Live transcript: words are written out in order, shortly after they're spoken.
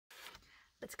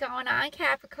What's going on,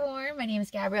 Capricorn? My name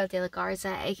is Gabrielle De La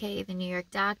Garza, aka the New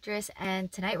York Doctress,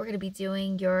 and tonight we're going to be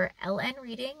doing your LN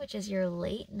reading, which is your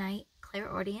late night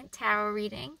Clairaudient tarot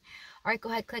reading. All right, go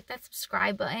ahead, click that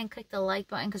subscribe button, click the like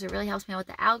button because it really helps me out with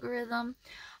the algorithm,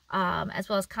 as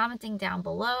well as commenting down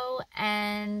below.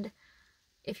 And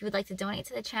if you would like to donate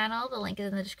to the channel, the link is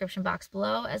in the description box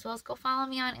below, as well as go follow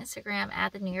me on Instagram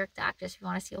at the New York Doctress if you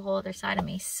want to see a whole other side of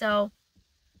me. So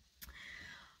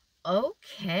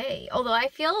okay, although I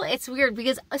feel it's weird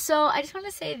because, so I just want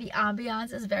to say the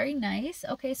ambiance is very nice.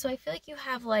 Okay, so I feel like you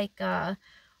have like I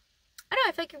don't know,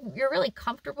 I feel like you're really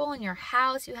comfortable in your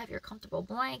house. You have your comfortable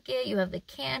blanket, you have the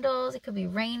candles. It could be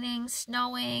raining,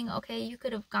 snowing. Okay, you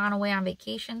could have gone away on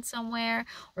vacation somewhere,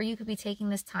 or you could be taking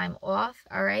this time off.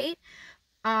 All right,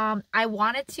 I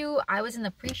was in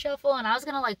the pre-shuffle and I was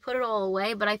gonna like put it all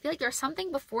away, but I feel like there's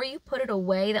something before you put it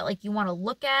away that like you want to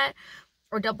look at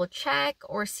or double check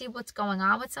or see what's going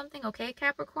on with something. Okay,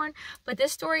 Capricorn, but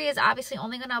this story is obviously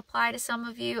only going to apply to some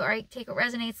of you. All right, take what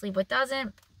resonates, leave what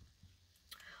doesn't.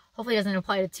 Hopefully it doesn't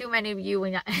apply to too many of you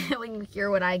when you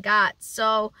hear what I got.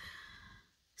 So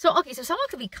okay, so someone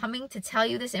could be coming to tell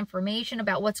you this information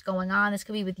about what's going on. This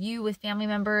could be with you, with family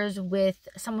members, with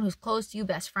someone who's close to you,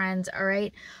 best friends. All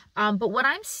right, but what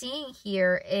I'm seeing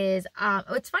here is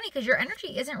it's funny because your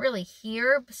energy isn't really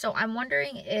here, so I'm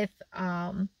wondering if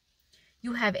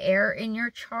you have air in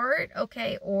your chart,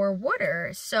 okay, or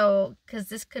water. So, because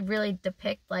this could really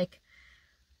depict like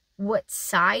what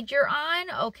side you're on,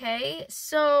 okay?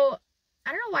 So, I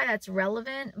don't know why that's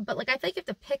relevant, but like I feel like you have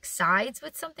to pick sides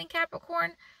with something,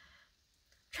 Capricorn.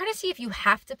 Try to see if you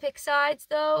have to pick sides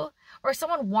though, or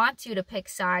someone wants you to pick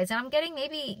sides. And I'm getting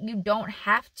maybe you don't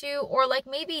have to, or like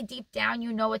maybe deep down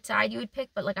you know what side you would pick,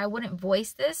 but like I wouldn't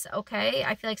voice this, okay?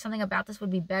 I feel like something about this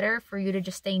would be better for you to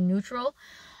just stay neutral.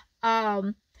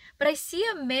 But I see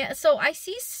a man, so I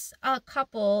see a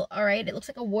couple, all right, it looks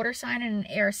like a water sign and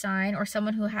an air sign, or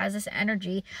someone who has this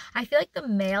energy. I feel like the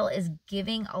male is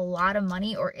giving a lot of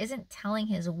money or isn't telling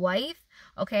his wife,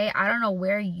 okay? I don't know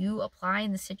where you apply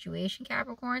in the situation,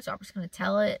 Capricorn, so I'm just going to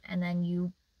tell it and then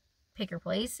you pick your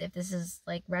place if this is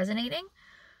like resonating.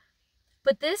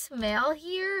 But this male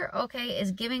here, okay,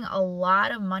 is giving a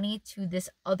lot of money to this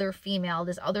other female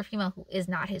who is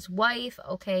not his wife,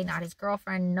 okay, not his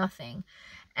girlfriend, nothing.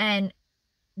 And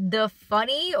the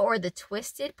funny or the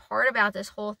twisted part about this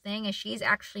whole thing is she's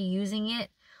actually using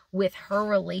it with her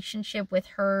relationship with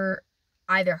her,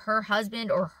 either her husband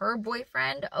or her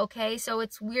boyfriend, okay? So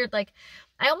it's weird. Like,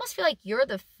 I almost feel like you're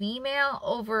the female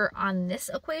over on this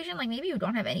equation. Like, maybe you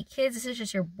don't have any kids. This is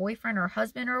just your boyfriend or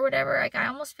husband or whatever. Like, I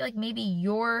almost feel like maybe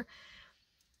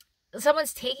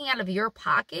someone's taking out of your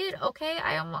pocket, okay?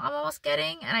 I'm almost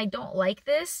getting, and I don't like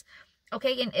this.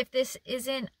 Okay, and if this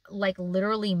isn't like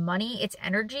literally money, it's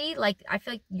energy. Like, I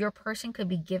feel like your person could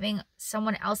be giving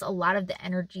someone else a lot of the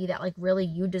energy that like really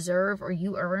you deserve or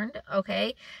you earned,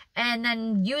 okay? And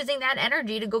then using that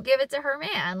energy to go give it to her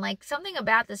man. Like, something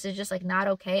about this is just like not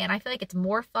okay. And I feel like it's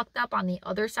more fucked up on the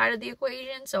other side of the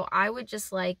equation. So I would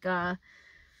just like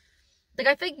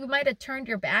I think you might have turned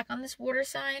your back on this water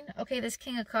sign. Okay, this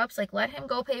King of Cups, like, let him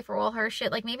go pay for all her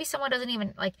shit. Like, maybe someone doesn't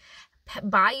even, like,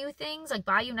 buy you things, like,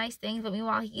 buy you nice things, but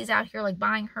meanwhile, he's out here, like,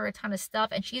 buying her a ton of stuff,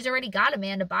 and she's already got a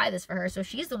man to buy this for her, so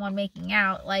she's the one making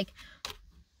out, like,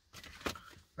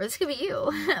 or this could be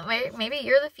you. Maybe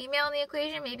you're the female in the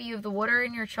equation, maybe you have the water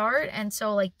in your chart, and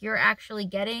so, like, you're actually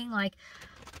getting, like,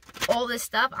 all this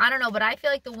stuff. I don't know, but I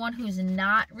feel like the one who's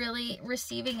not really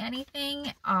receiving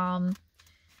anything,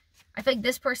 I feel like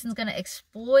this person's going to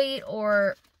exploit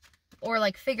or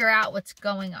like figure out what's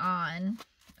going on.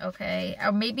 Okay.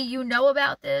 Or maybe you know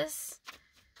about this.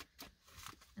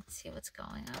 Let's see what's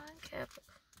going on,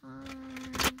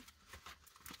 Capricorn.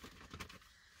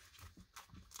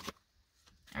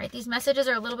 All right. These messages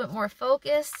are a little bit more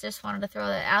focused. Just wanted to throw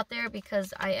that out there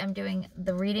because I am doing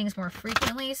the readings more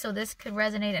frequently. So this could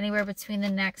resonate anywhere between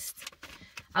the next,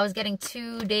 I was getting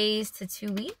 2 days to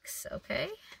 2 weeks. Okay.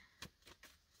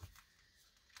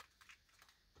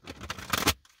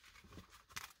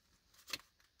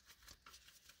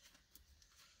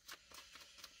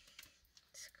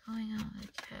 What's going on with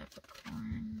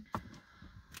Capricorn?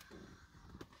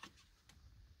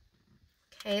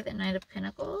 Okay, the Knight of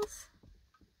Pentacles.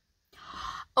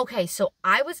 Okay, so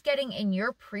I was getting in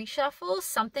your pre-shuffle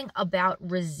something about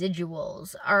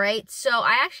residuals, all right? So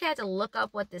I actually had to look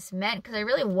up what this meant because I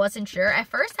really wasn't sure. At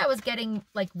first, I was getting,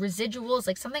 like, residuals,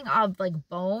 like something of, like,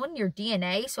 bone, your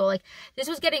DNA. So, like, this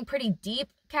was getting pretty deep,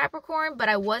 Capricorn, but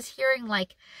I was hearing,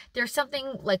 like, there's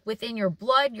something, like, within your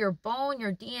blood, your bone,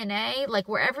 your DNA, like,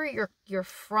 wherever you're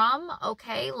from,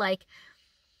 okay? Like,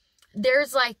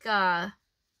 there's, like,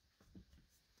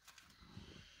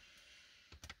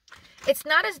 it's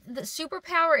not as, the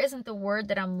superpower isn't the word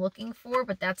that I'm looking for,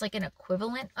 but that's like an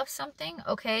equivalent of something.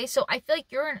 Okay, so I feel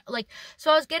like you're in, like,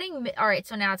 so I was getting, all right,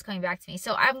 so now it's coming back to me.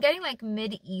 So I'm getting like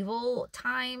medieval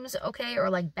times, okay, or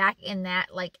like back in that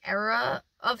like era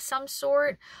of some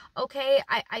sort. Okay,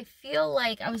 I feel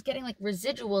like I was getting like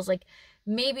residuals, like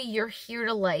maybe you're here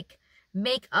to like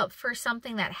make up for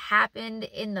something that happened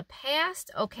in the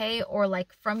past, okay, or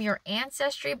like from your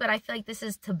ancestry. But I feel like this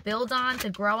is to build on, to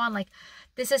grow on. Like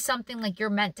this is something like you're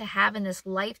meant to have in this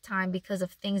lifetime because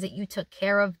of things that you took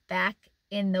care of back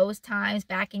in those times,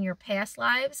 back in your past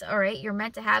lives. All right, you're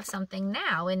meant to have something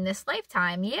now in this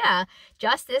lifetime. Yeah,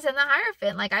 justice and the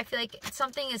Hierophant. Like I feel like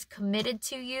something is committed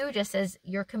to you, just as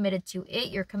you're committed to it.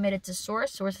 You're committed to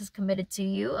source. Source is committed to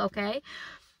you. Okay,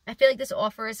 I feel like this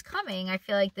offer is coming. I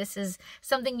feel like this is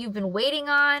something you've been waiting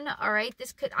on. All right,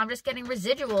 this could, I'm just getting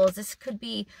residuals. This could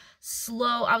be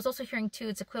slow. I was also hearing too,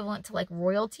 it's equivalent to like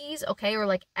royalties, okay, or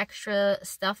like extra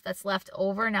stuff that's left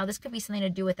over. Now this could be something to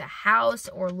do with a house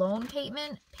or loan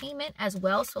payment as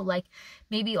well. So like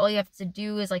maybe all you have to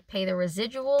do is like pay the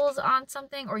residuals on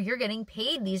something, or you're getting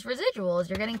paid these residuals,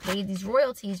 you're getting paid these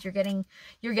royalties, you're getting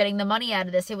the money out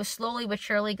of this. It was slowly but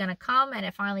surely gonna come, and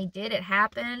it finally did. It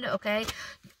happened. Okay,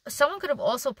 someone could have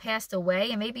also passed away,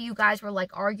 and maybe you guys were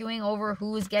like arguing over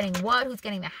who's getting what, who's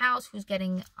getting the house, who's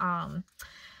getting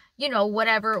you know,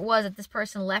 whatever it was that this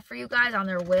person left for you guys on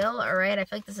their will. All right, I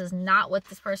feel like this is not what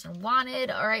this person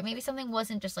wanted. All right, maybe something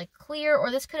wasn't just like clear,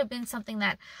 or this could have been something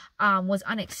that was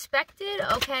unexpected.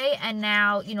 Okay, and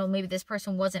now, you know, maybe this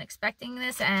person wasn't expecting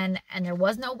this, and there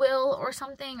was no will or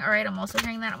something. All right, I'm also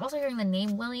hearing that. I'm also hearing the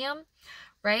name William,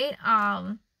 right?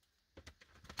 All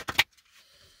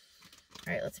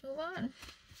right, let's move on.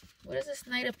 What is this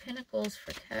Knight of Pentacles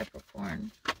for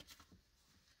Capricorn?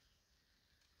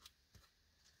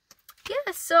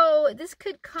 Yeah, so this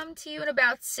could come to you in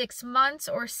about 6 months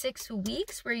or 6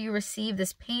 weeks, where you receive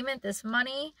this payment, this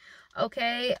money,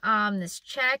 okay, this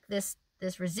check, this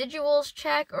residuals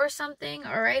check or something,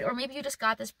 all right? Or maybe you just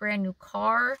got this brand new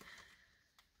car,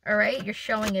 all right? You're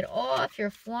showing it off, you're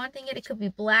flaunting it. It could be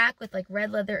black with like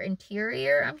red leather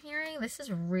interior, I'm hearing. This is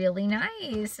really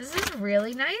nice. This is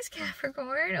really nice,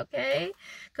 Capricorn, okay?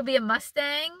 Could be a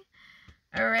Mustang,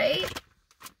 all right?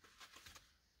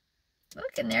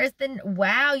 Look, and there's the,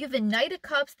 wow, you have the Knight of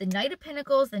Cups, the Knight of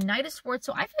Pentacles, the Knight of Swords.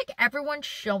 So I feel like everyone's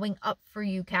showing up for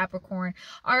you, Capricorn.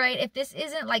 All right, if this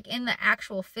isn't like in the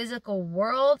actual physical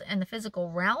world and the physical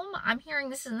realm, I'm hearing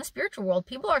this is in the spiritual world.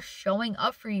 People are showing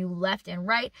up for you left and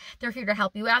right. They're here to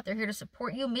help you out. They're here to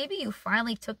support you. Maybe you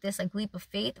finally took this like leap of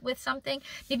faith with something.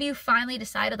 Maybe you finally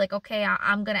decided like, okay,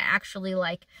 I'm going to actually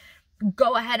like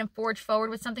go ahead and forge forward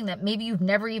with something that maybe you've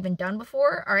never even done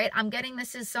before. All right, I'm getting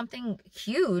this is something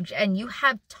huge, and you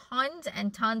have tons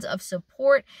and tons of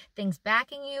support, things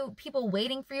backing you, people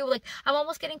waiting for you. Like I'm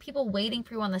almost getting people waiting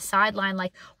for you on the sideline,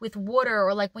 like with water,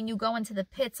 or like when you go into the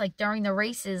pits, like during the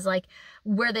races, like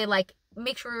where they like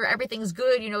make sure everything's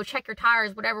good, you know, check your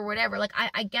tires, whatever. Like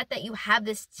I get that you have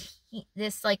this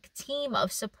like team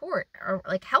of support, or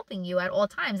like helping you at all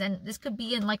times. And this could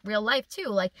be in like real life too.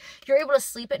 Like you're able to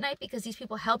sleep at night because these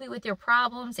people help you with your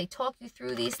problems. They talk you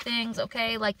through these things.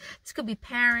 Okay, like this could be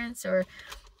parents, or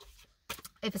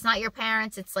if it's not your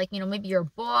parents, it's like, you know, maybe your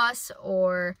boss,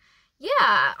 or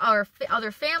yeah, or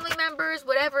other family members,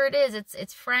 whatever it is.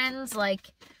 It's friends.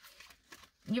 Like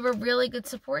you have a really good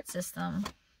support system.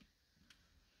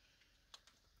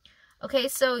 Okay,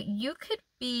 so you could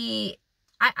be,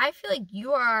 I feel like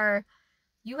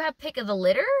you have pick of the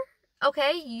litter.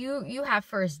 Okay, you have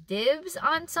first dibs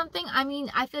on something. I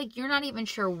mean, I feel like you're not even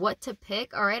sure what to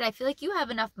pick. All right, I feel like you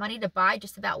have enough money to buy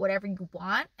just about whatever you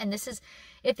want. And this is,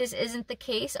 if this isn't the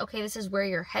case, okay, this is where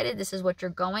you're headed. This is what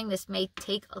you're going. This may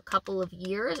take a couple of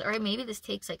years. All right, maybe this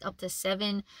takes like up to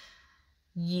 7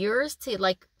 years to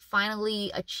like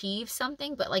finally achieve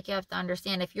something. But like you have to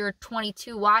understand, if you're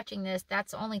 22 watching this,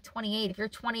 that's only 28. If you're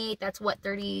 28, that's what,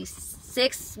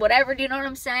 36, whatever. Do you know what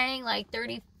I'm saying? Like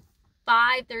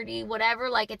 35, 30, whatever.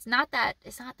 Like it's not that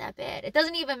bad. It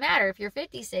doesn't even matter if you're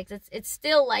 56. It's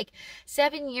still like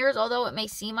 7 years, although it may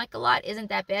seem like a lot, isn't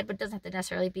that bad, but it doesn't have to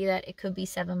necessarily be that. It could be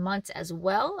 7 months as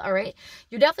well. All right,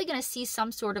 you're definitely going to see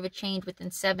some sort of a change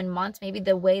within 7 months. Maybe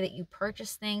the way that you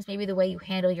purchase things, maybe the way you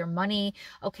handle your money.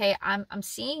 Okay, I'm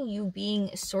seeing you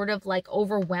being sort of like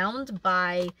overwhelmed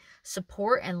by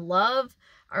support and love.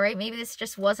 All right, maybe this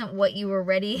just wasn't what you were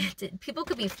ready to. People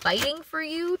could be fighting for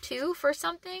you too for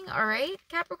something. All right,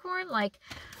 Capricorn, like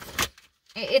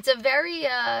it's a very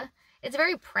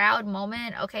proud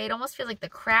moment. Okay, it almost feels like the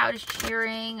crowd is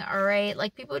cheering. All right,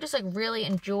 like people just like really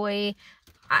enjoy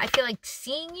I feel like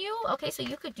seeing you. Okay, so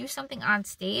you could do something on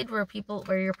stage where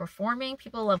you're performing.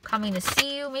 People love coming to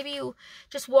see you. Maybe you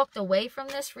just walked away from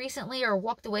this recently, or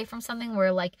walked away from something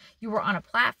where like you were on a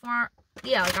platform.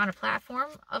 Yeah, like on a platform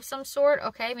of some sort.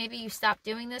 Okay, maybe you stopped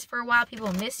doing this for a while.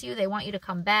 People miss you. They want you to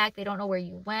come back. They don't know where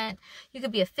you went. You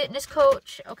could be a fitness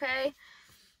coach. Okay,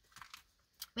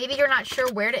 maybe you're not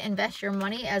sure where to invest your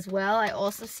money as well. I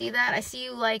also see that. I see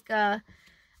you like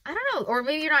I don't know, or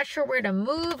maybe you're not sure where to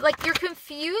move. Like, you're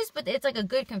confused, but it's like a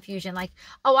good confusion. Like,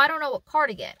 oh, I don't know what car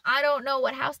to get. I don't know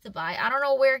what house to buy. I don't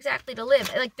know where exactly to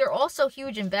live. Like, they're also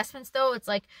huge investments, though. It's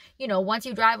like, you know, once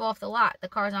you drive off the lot, the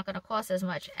car's not going to cost as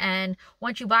much. And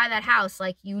once you buy that house,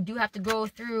 like, you do have to go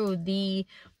through the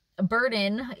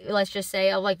burden, let's just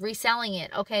say, of like reselling it.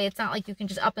 Okay, it's not like you can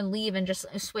just up and leave and just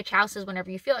switch houses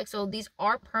whenever you feel like. So these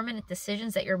are permanent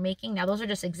decisions that you're making. Now those are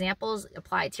just examples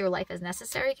applied to your life as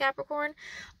necessary, Capricorn.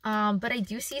 But I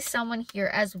do see someone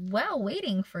here as well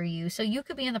waiting for you. So you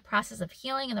could be in the process of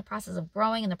healing, in the process of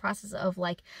growing, in the process of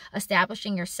like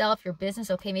establishing yourself, your business.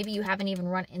 Okay, maybe you haven't even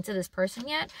run into this person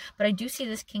yet, but I do see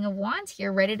this King of Wands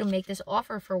here ready to make this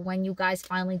offer for when you guys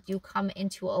finally do come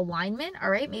into alignment. All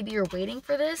right, maybe you're waiting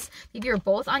for this. Maybe you're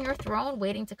both on your throne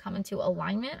waiting to come into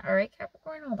alignment. All right,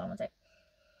 Capricorn, hold on one sec.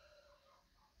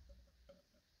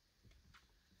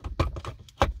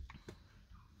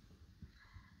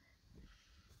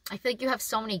 I feel like you have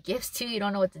so many gifts too. You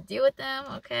don't know what to do with them.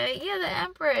 Okay, yeah, the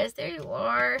Empress. There you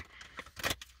are.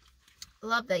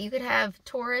 Love that. You could have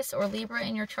Taurus or Libra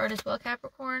in your chart as well,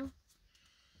 Capricorn.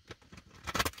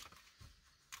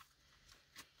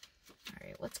 All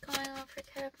right, what's going on for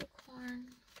Capricorn?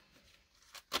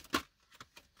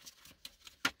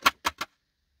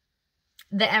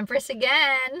 The Empress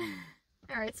again.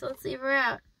 All right, so let's leave her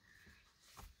out.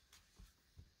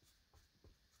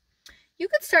 You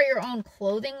could start your own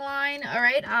clothing line, all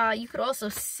right? You could also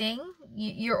sing.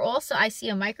 You're also, I see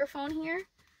a microphone here.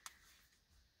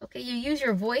 Okay, you use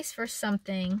your voice for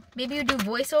something. Maybe you do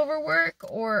voiceover work,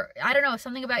 or I don't know,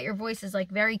 something about your voice is like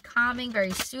very calming,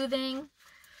 very soothing.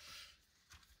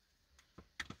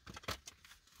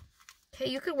 Okay,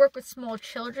 you could work with small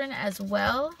children as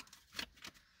well.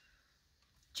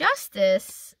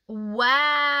 Justice.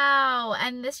 Wow.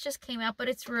 And this just came out, but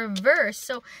it's reversed.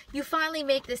 So you finally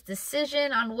make this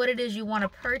decision on what it is you want to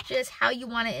purchase, how you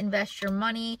want to invest your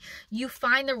money. You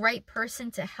find the right person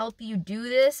to help you do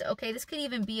this. Okay, this could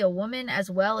even be a woman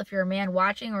as well. If you're a man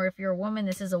watching, or if you're a woman,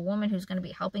 this is a woman who's going to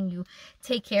be helping you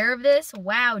take care of this.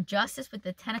 Wow. Justice with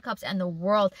the Ten of Cups and the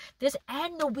World. This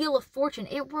and the Wheel of Fortune.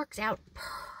 It works out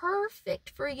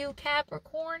perfect for you,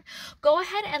 Capricorn. Go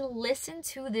ahead and listen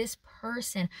to this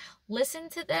person. Listen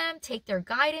to them, take their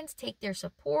guidance, take their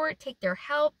support, take their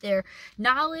help, their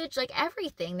knowledge, like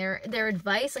everything, their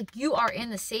advice. Like, you are in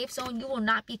the safe zone. You will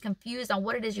not be confused on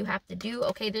what it is you have to do.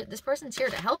 Okay, this person's here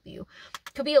to help you.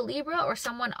 Could be a Libra or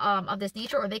someone of this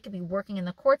nature, or they could be working in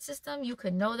the court system. You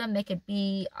could know them. They could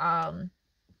be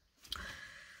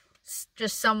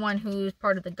just someone who's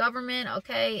part of the government,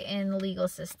 okay, in the legal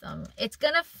system. It's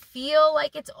gonna feel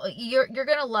like it's you're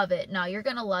gonna love it. No, you're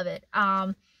gonna love it.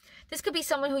 This could be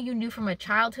someone who you knew from a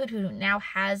childhood who now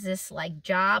has this like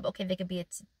job. Okay, they could be a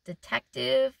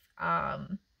detective.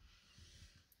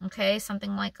 Okay,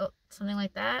 something like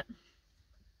that.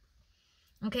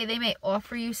 Okay, they may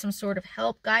offer you some sort of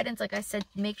help, guidance. Like I said,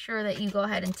 make sure that you go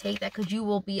ahead and take that, because you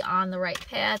will be on the right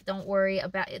path. Don't worry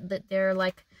about it, that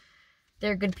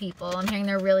they're good people. I'm hearing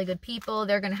they're really good people.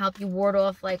 They're going to help you ward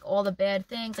off like all the bad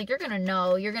things. Like, you're going to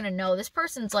know this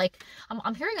person's like,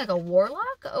 I'm hearing like a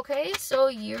warlock. Okay.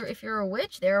 So if you're a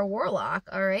witch, they're a warlock.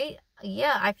 All right.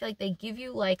 Yeah. I feel like they give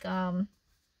you like, I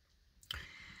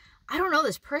don't know,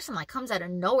 this person like comes out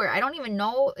of nowhere. I don't even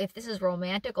know if this is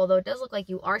romantic, although it does look like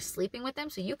you are sleeping with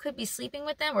them. So you could be sleeping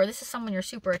with them, or this is someone you're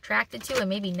super attracted to and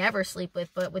maybe never sleep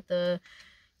with, but with the,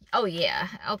 oh yeah,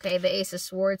 okay, the Ace of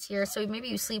Swords here. So maybe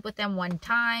you sleep with them one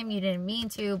time, you didn't mean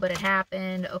to, but it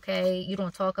happened. Okay, you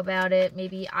don't talk about it.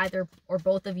 Maybe either or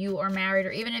both of you are married,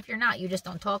 or even if you're not, you just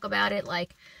don't talk about it.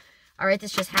 Like, all right,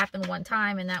 this just happened one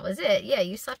time and that was it. Yeah,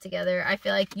 you slept together. I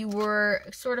feel like you were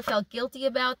sort of felt guilty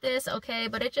about this, okay,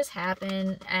 but it just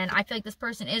happened. And I feel like this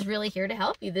person is really here to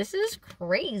help you. This is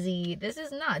crazy. This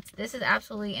is nuts. This is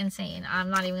absolutely insane. I'm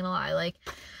not even gonna lie. Like,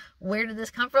 where did this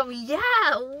come from? Yeah,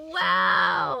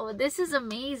 wow, this is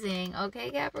amazing. Okay,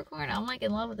 Capricorn, I'm like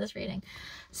in love with this reading.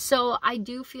 So I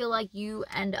do feel like you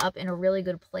end up in a really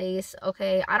good place.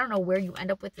 Okay, I don't know where you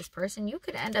end up with this person. You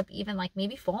could end up even like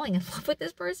maybe falling in love with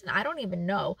this person. I don't even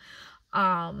know.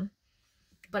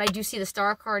 But I do see the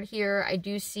Star card here. I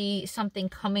do see something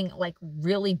coming like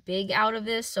really big out of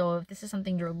this. So if this is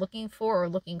something you're looking for or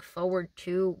looking forward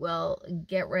to, well,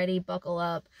 get ready, buckle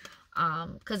up.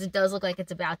 Because it does look like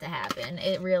it's about to happen.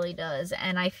 It really does.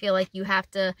 And I feel like you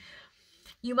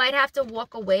might have to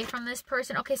walk away from this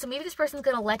person. Okay, so maybe this person's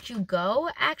going to let you go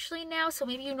actually now. So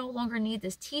maybe you no longer need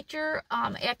this teacher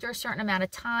after a certain amount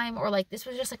of time. Or like this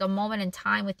was just like a moment in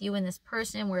time with you and this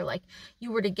person where like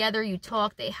you were together, you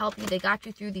talked, they helped you, they got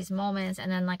you through these moments.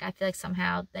 And then like I feel like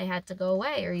somehow they had to go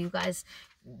away, or you guys,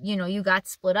 you know, you got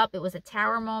split up. It was a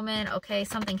tower moment. Okay,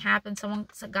 something happened. Someone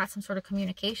got some sort of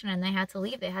communication and they had to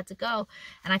leave. They had to go.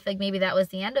 And I feel like maybe that was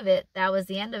the end of it. That was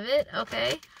the end of it.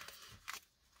 Okay.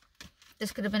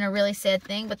 This could have been a really sad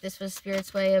thing, but this was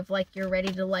Spirit's way of like, you're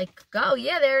ready to like go.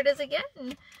 Yeah, there it is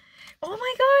again. Oh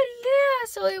my God, yeah.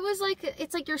 So it was like,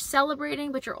 it's like you're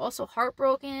celebrating, but you're also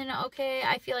heartbroken. Okay,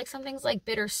 I feel like something's like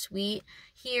bittersweet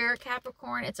here,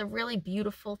 Capricorn. It's a really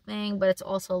beautiful thing, but it's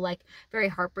also like very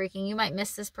heartbreaking. You might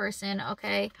miss this person,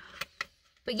 okay?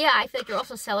 But yeah, I feel like you're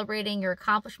also celebrating your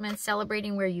accomplishments,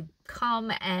 celebrating where you've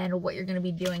come and what you're going to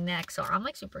be doing next. So I'm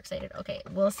like super excited. Okay,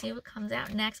 we'll see what comes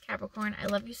out next, Capricorn. I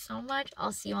love you so much.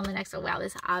 I'll see you on the next. Oh, wow,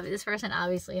 this person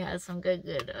obviously has some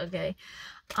good. Okay.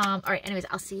 All right, anyways,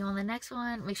 I'll see you on the next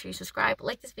one. Make sure you subscribe,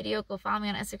 like this video, go follow me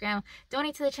on Instagram,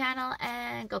 donate to the channel,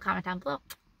 and go comment down below.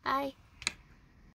 Bye.